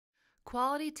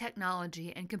Quality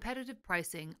technology and competitive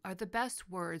pricing are the best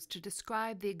words to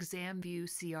describe the Examvue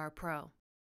CR-Pro.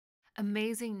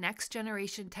 Amazing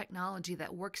next-generation technology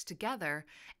that works together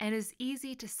and is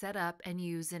easy to set up and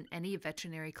use in any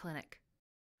veterinary clinic.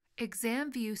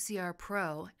 Examvue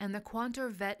CR-Pro and the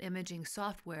QuantorVet imaging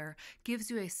software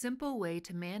gives you a simple way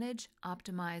to manage,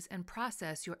 optimize, and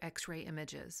process your X-ray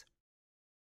images.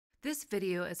 This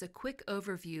video is a quick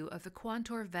overview of the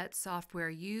QuantorVet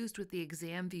software used with the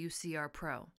Examvue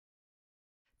CR-Pro.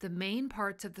 The main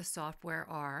parts of the software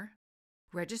are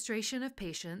registration of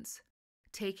patients,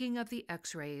 taking of the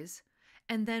X-rays,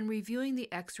 and then reviewing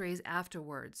the X-rays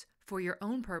afterwards for your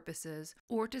own purposes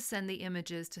or to send the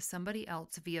images to somebody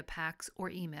else via fax or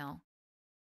email.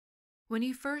 When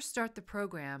you first start the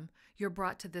program, you're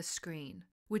brought to this screen,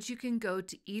 which you can go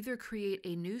to either create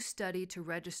a new study to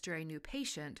register a new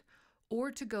patient or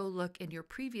to go look in your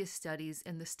previous studies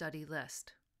in the study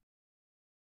list.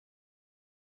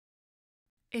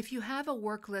 If you have a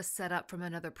work list set up from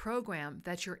another program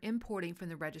that you're importing from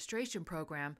the registration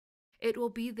program, it will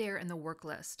be there in the work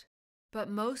list, but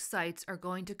most sites are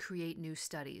going to create new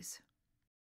studies.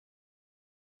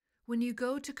 When you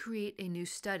go to create a new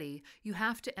study, you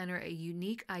have to enter a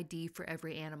unique ID for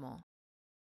every animal.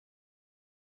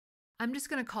 I'm just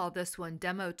going to call this one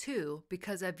Demo 2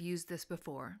 because I've used this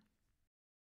before.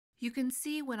 You can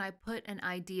see when I put an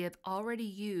ID I've already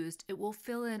used, it will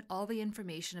fill in all the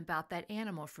information about that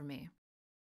animal for me.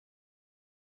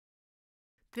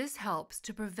 This helps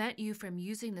to prevent you from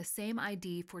using the same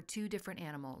ID for two different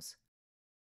animals.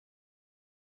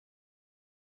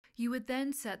 You would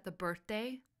then set the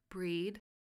birthday, breed,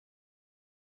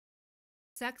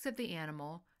 sex of the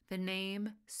animal, the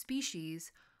name,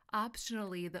 species,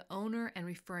 optionally the owner and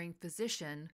referring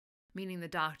physician, meaning the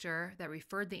doctor that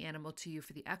referred the animal to you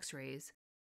for the X-rays,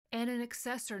 and an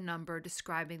accessor number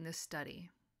describing this study.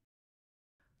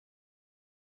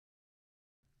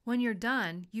 When you're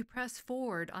done, you press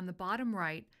forward on the bottom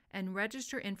right and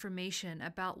register information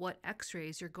about what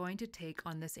X-rays you're going to take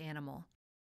on this animal.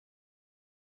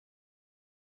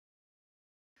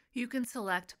 You can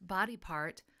select body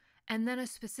part and then a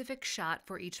specific shot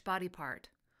for each body part.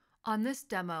 On this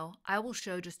demo, I will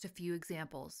show just a few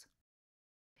examples.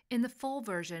 In the full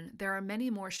version, there are many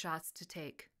more shots to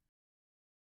take.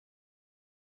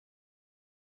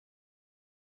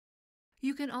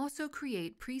 You can also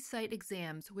create pre-site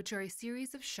exams, which are a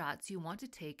series of shots you want to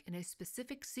take in a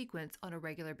specific sequence on a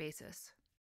regular basis.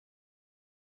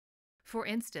 For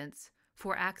instance,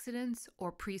 for accidents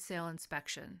or pre-sale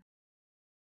inspection.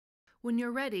 When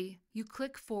you're ready, you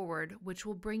click forward, which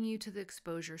will bring you to the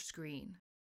exposure screen.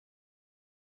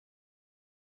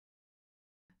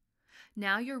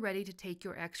 Now you're ready to take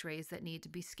your X-rays that need to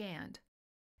be scanned.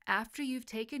 After you've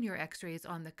taken your X-rays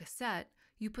on the cassette,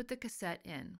 you put the cassette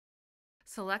in.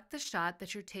 Select the shot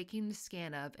that you're taking the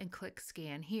scan of and click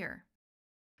Scan here.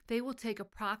 They will take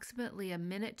approximately a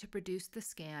minute to produce the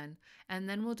scan, and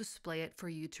then we'll display it for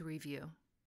you to review.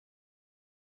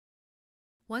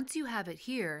 Once you have it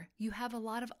here, you have a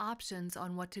lot of options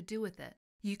on what to do with it.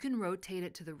 You can rotate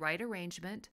it to the right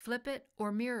arrangement, flip it,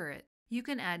 or mirror it. You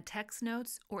can add text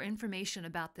notes or information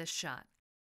about this shot.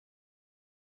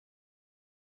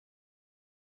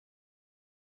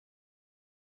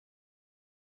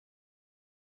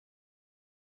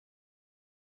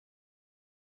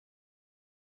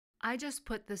 I just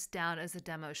put this down as a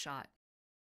demo shot.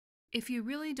 If you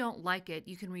really don't like it,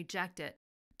 you can reject it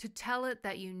to tell it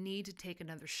that you need to take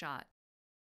another shot.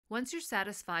 Once you're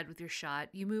satisfied with your shot,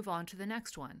 you move on to the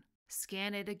next one.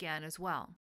 Scan it again as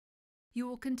well. You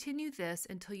will continue this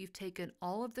until you've taken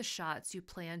all of the shots you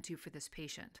plan to for this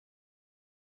patient.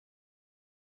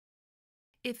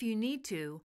 If you need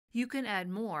to, you can add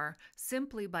more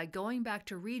simply by going back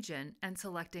to Region and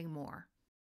selecting More.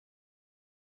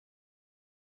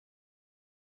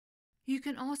 You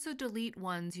can also delete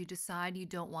ones you decide you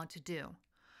don't want to do.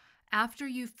 After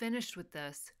you've finished with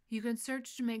this, you can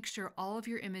search to make sure all of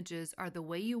your images are the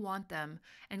way you want them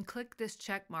and click this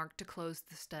check mark to close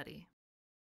the study.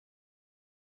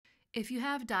 If you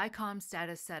have DICOM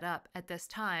status set up at this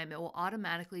time, it will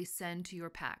automatically send to your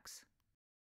PACS.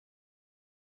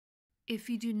 If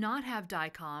you do not have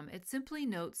DICOM, it simply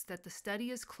notes that the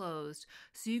study is closed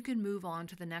so you can move on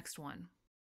to the next one.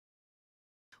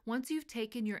 Once you've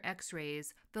taken your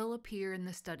X-rays, they'll appear in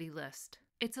the study list.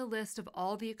 It's a list of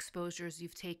all the exposures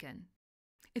you've taken.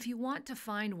 If you want to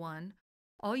find one,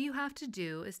 all you have to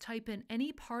do is type in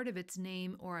any part of its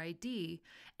name or ID,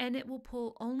 and it will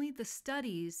pull only the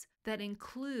studies that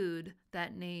include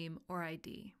that name or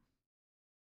ID.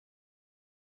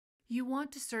 You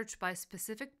want to search by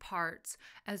specific parts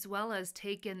as well as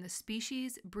take in the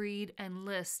species, breed, and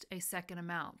list a second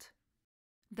amount.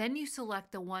 Then you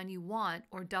select the one you want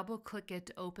or double-click it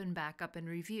to open Backup and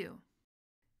Review.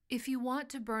 If you want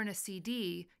to burn a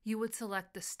CD, you would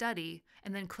select the study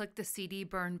and then click the CD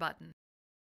Burn button.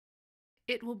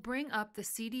 It will bring up the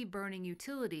CD burning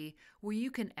utility where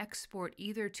you can export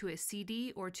either to a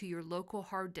CD or to your local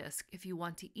hard disk if you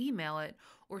want to email it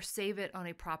or save it on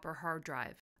a proper hard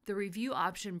drive. The review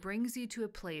option brings you to a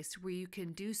place where you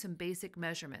can do some basic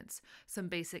measurements, some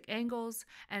basic angles,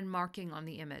 and marking on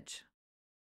the image.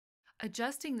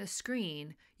 Adjusting the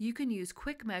screen, you can use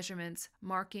quick measurements,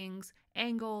 markings,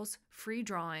 angles, free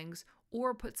drawings,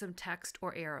 or put some text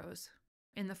or arrows.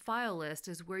 In the file list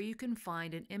is where you can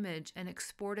find an image and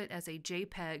export it as a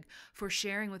JPEG for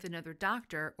sharing with another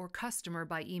doctor or customer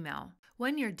by email.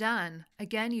 When you're done,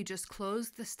 again, you just close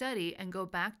the study and go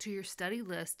back to your study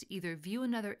list to either view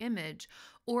another image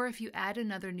or if you add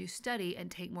another new study and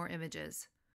take more images.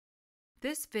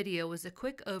 This video was a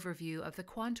quick overview of the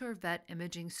QuantorVet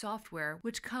imaging software,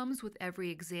 which comes with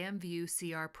every Exam Vue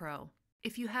CR-Pro.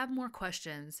 If you have more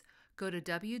questions, go to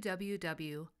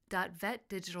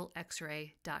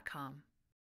www.vetdigitalxray.com.